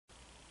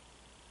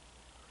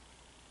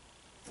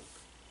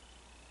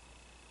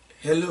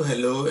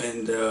Hello,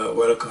 and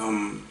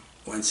welcome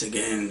once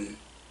again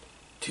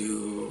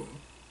to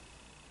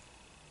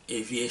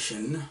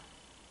Aviation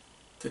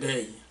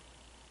Today.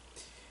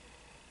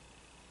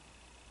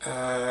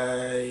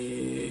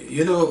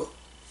 You know,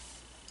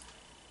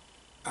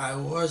 I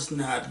was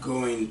not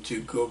going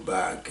to go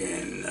back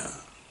and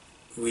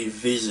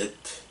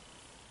revisit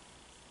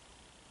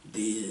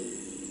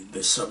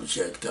the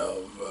subject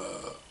of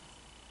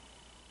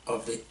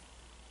the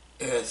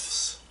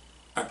Earth's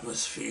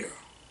atmosphere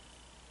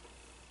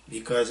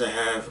because I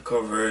have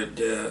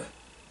covered uh,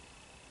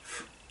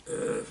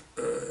 uh,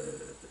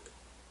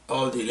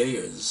 all the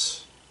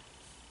layers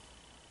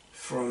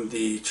from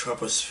the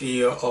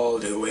troposphere all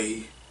the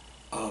way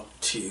up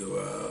to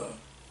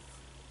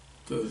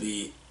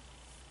the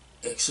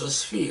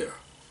exosphere.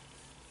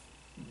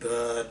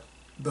 But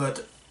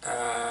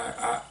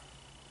I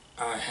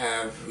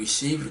have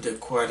received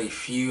quite a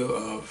few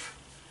of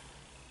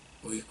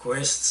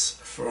requests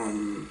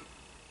from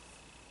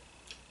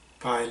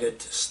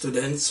pilot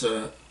students,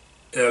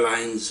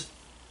 airlines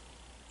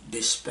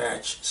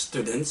dispatch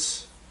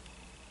students,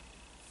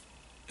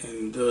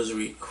 and those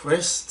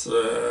requests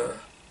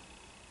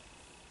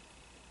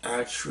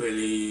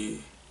actually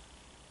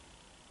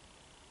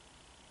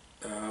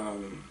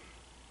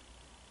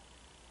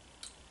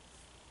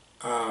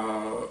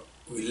are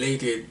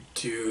related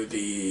to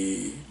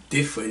the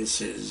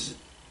differences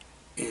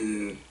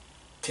in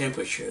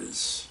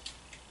temperatures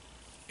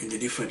in the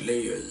different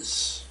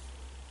layers.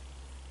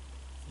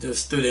 The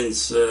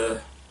students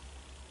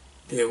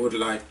they would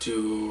like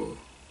to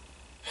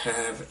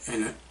have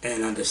an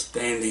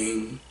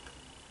understanding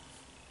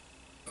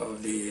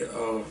of the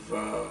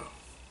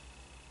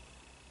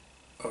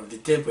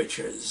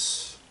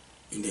temperatures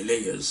in the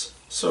layers.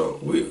 So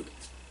we're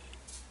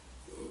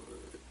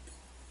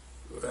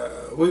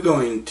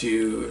going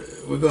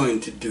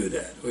to do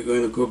that. We're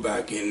going to go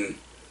back in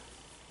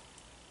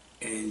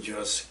and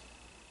just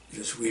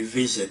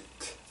revisit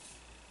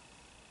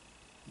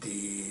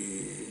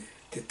the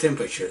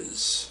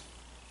temperatures,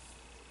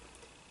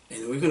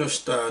 and we're going to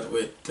start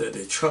with the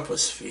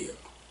troposphere.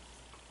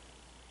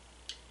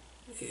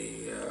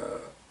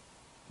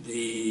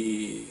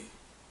 The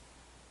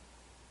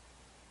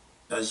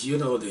As you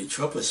know, the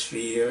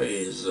troposphere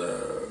is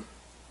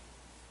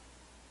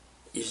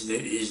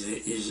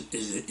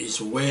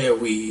where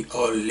we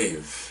all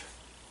live,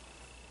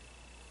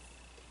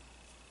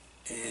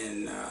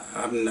 and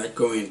I'm not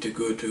going to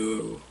go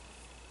to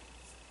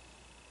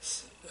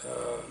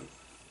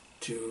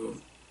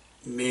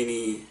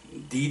many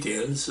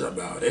details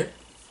about it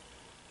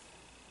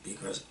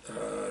because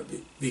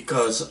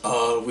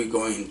all we're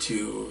going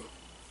to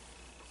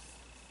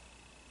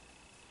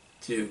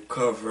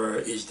cover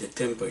is the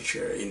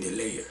temperature in the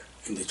layer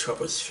in the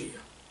troposphere.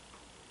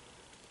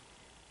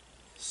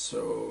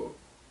 So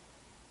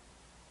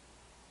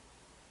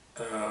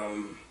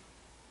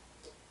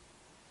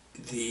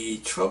the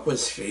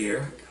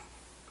troposphere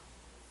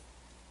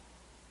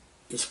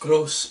is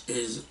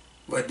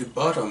at the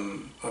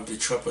bottom of the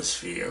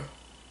troposphere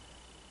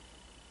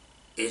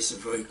is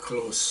very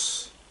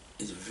close,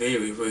 is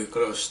very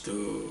close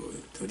to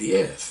the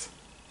Earth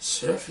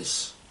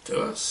surface, to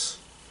us.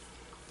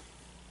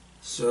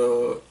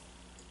 So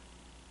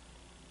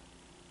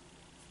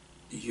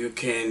you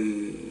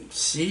can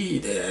see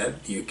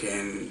that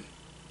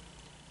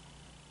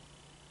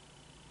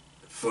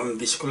from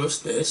this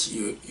closeness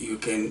you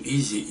can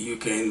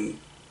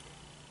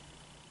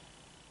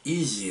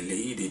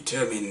easily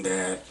determine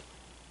that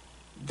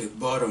the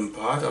bottom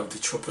part of the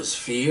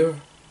troposphere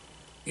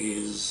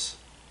is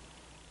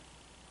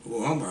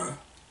warmer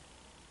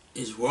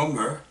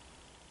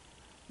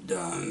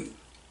than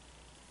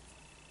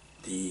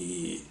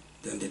the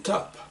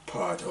top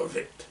part of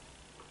it,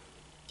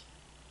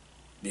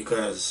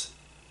 because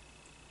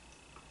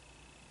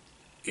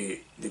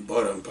the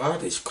bottom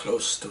part is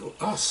close to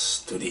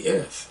us, to the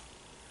Earth,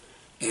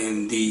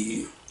 and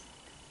the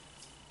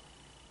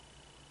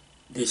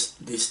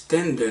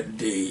standard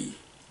day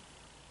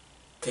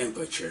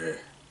temperature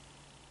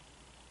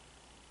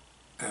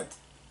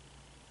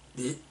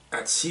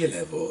at sea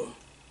level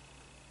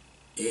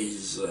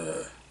is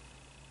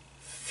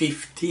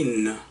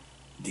 15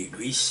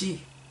 degrees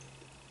C.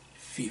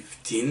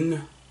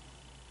 15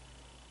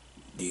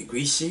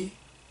 degrees C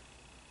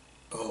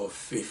or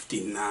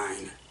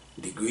 59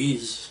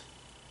 degrees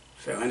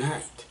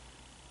Fahrenheit.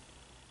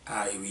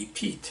 I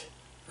repeat,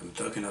 I'm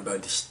talking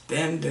about the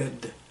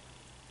standard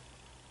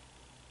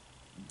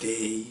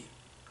day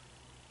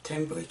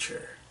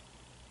temperature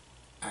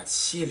at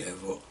sea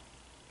level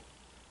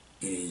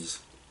is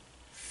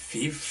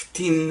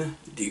 15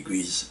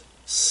 degrees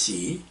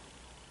C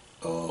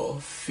or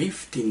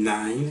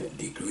 59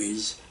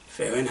 degrees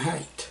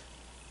Fahrenheit.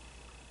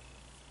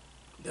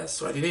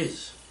 That's what it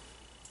is.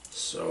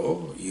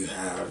 So you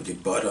have the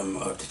bottom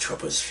of the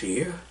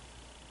troposphere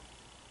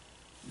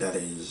that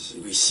is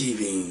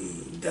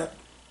receiving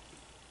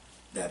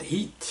that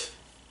heat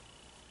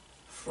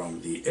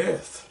from the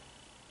Earth.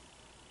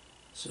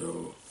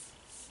 So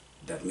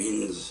that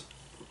means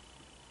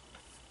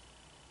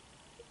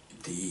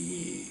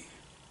the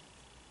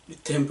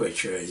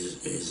temperature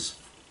is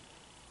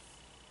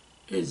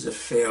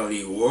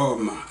fairly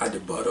warm at the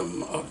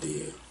bottom of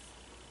the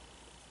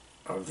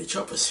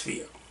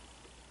troposphere.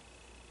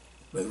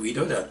 But we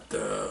know that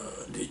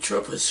the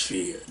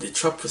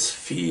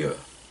troposphere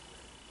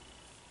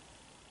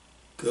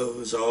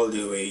goes all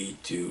the way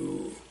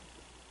to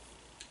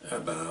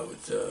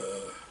about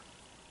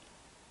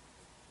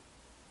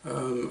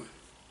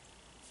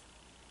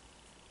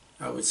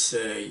I would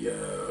say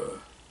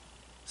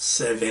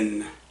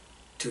 7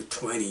 to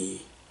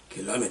 20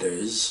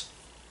 kilometers,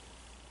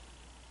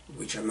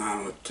 which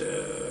amount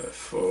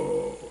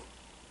for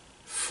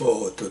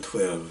 4 to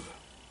 12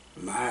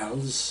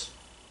 miles,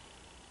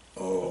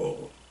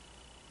 or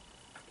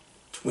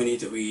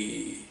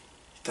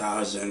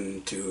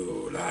 23,000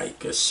 to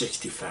like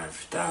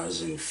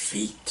 65,000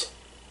 feet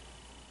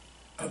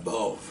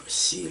above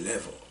sea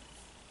level.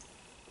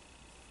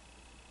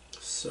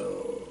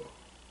 So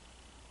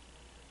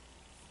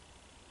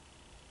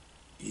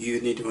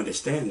you need to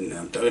understand,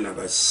 I'm talking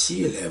about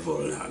sea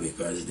level now,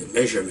 because the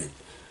measurement,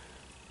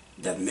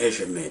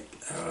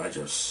 I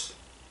just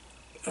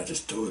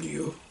told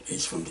you,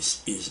 is from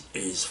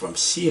from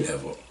sea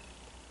level.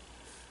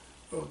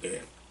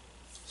 Okay,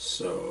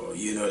 so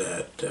you know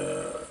that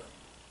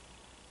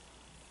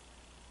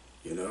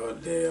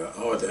there are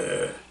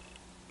other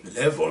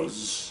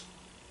levels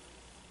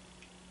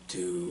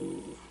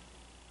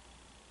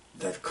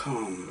that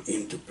come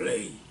into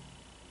play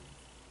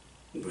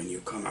when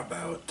you come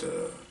about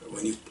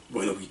when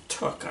we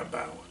talk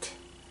about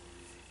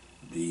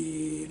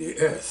the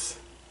Earth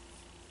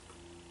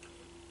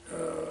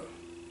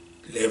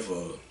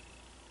level,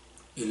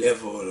 a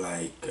level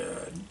like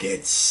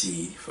Dead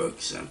Sea, for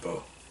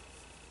example,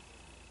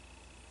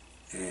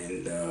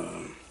 and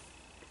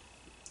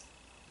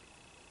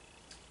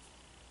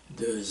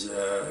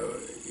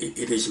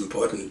it is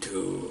important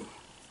to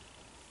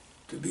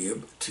be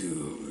able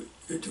to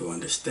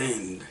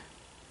understand,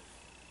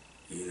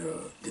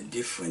 the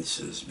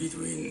differences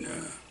between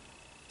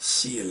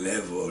sea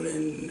level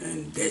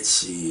and Dead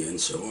Sea and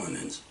so on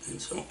and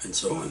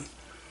so on.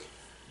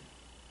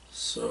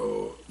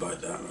 So,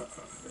 but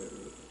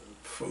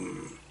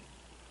from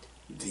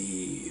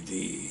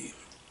the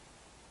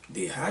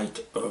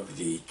height of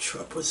the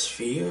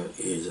troposphere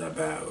is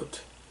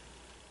about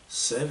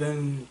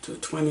 7 to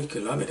 20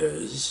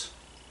 kilometers,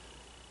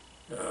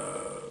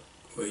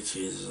 which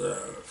is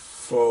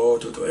 4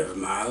 to 12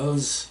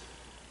 miles,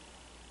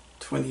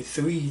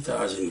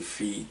 23,000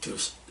 feet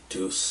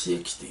to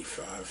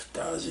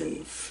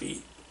 65,000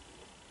 feet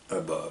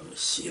above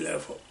sea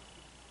level.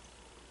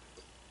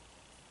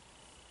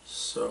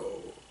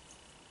 So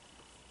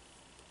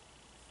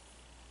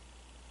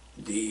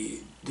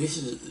these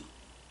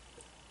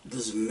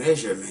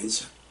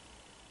measurements,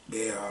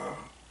 they are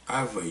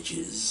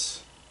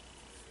averages,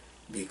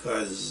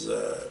 because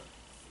the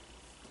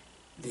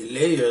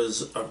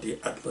layers of the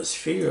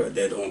atmosphere,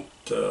 they don't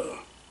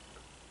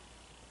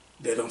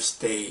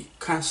stay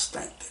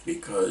constant,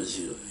 because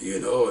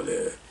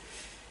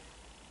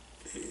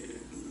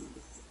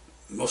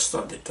most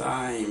of the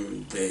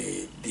time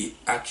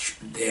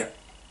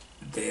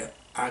their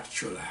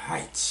actual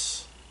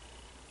heights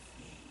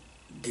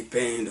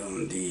depend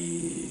on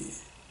the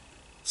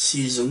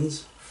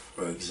seasons.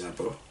 For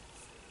example,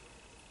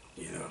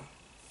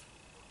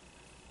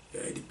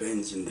 it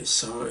depends in the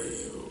summer,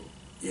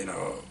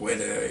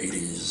 whether it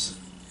is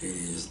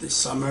the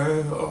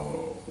summer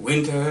or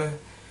winter,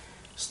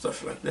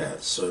 stuff like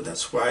that. So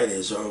that's why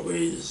there's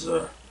always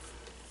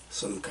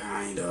some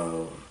kind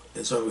of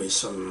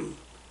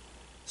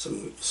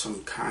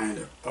some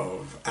kind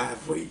of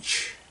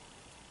average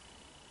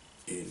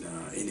in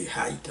the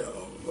height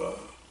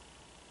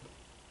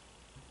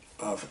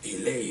of a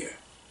layer.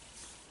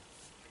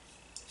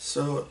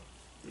 So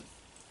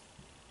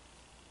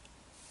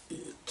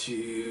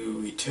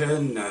to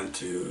return now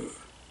to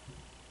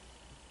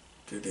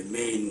the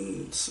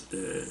main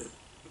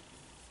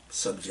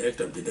subject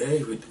of the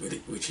day,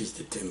 which is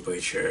the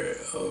temperature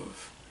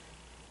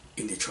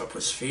in the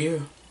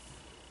troposphere,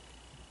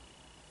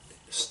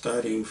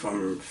 starting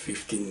from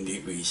 15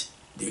 degrees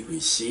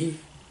C.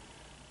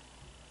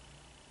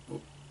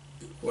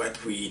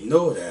 What we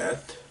know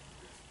that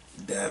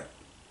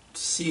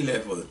sea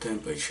level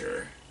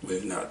temperature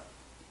will not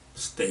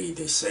stay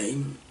the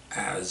same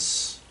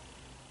as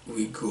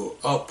we go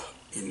up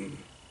in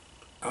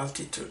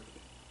altitude.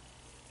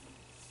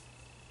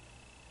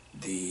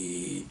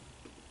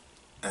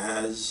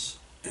 As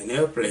an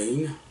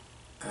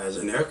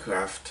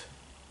aircraft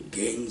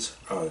gains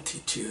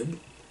altitude,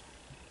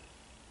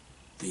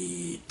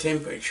 the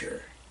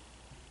temperature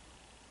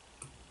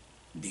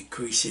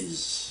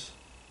decreases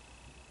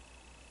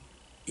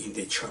in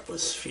the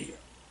troposphere,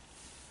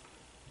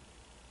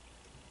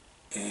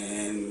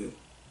 and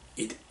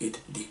it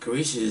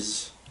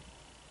decreases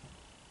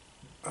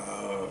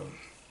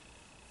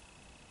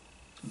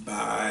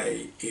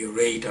by a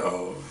rate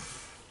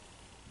of,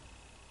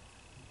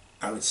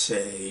 I would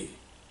say,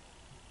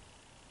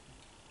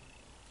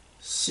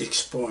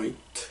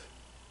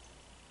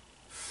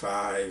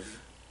 6.5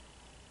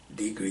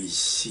 degrees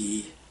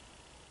C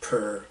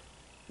per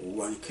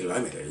 1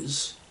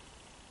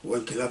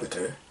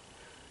 kilometer,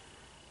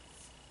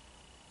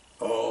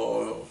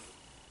 or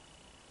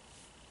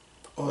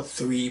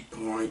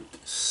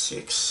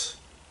 3.6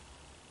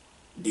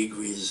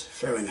 degrees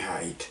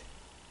Fahrenheit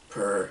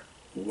per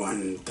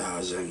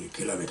 1,000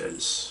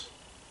 kilometers.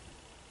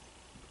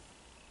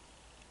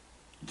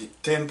 The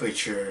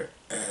temperature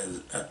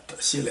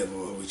at sea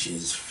level, which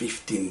is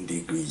 15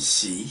 degrees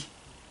C,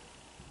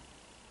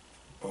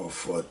 or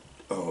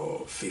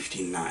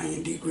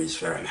 59 degrees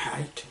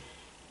Fahrenheit,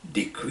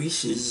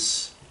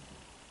 decreases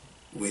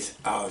with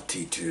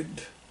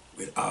altitude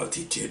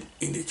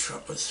in the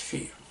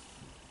troposphere.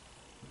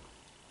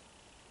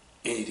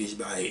 And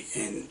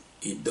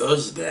it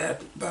does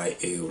that by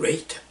a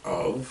rate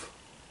of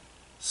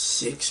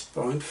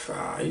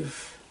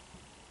 6.5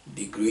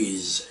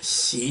 degrees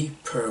C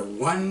per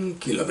 1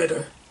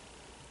 kilometer,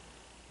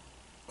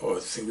 or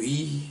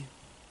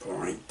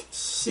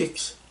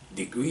 3.6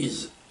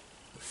 degrees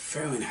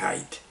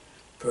Fahrenheit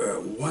per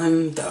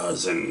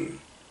 1,000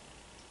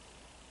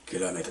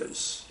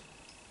 kilometers.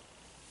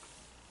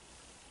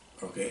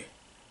 Okay,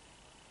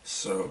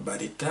 so by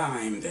the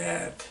time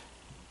that,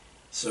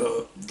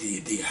 so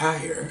the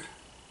higher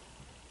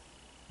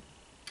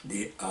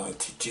the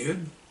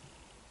altitude,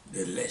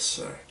 the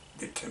lesser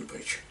the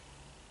temperature,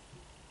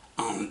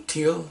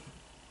 until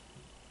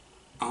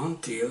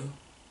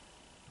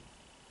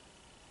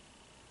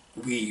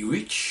we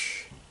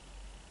reach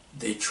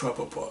the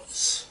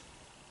tropopause.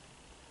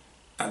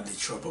 At the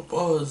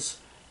tropopause,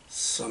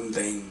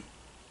 something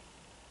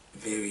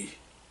very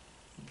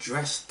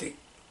drastic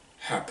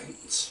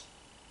happens.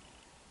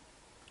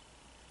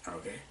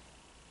 Okay?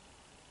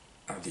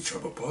 At the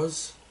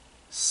tropopause,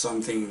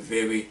 something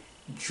very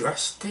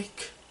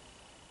drastic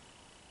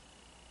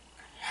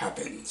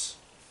happens,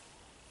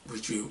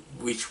 which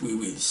we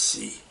will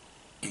see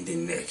in the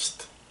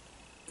next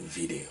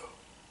video.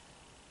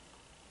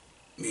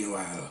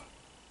 Meanwhile,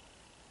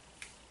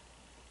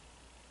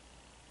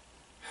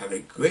 have a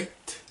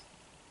great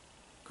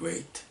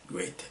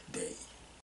day.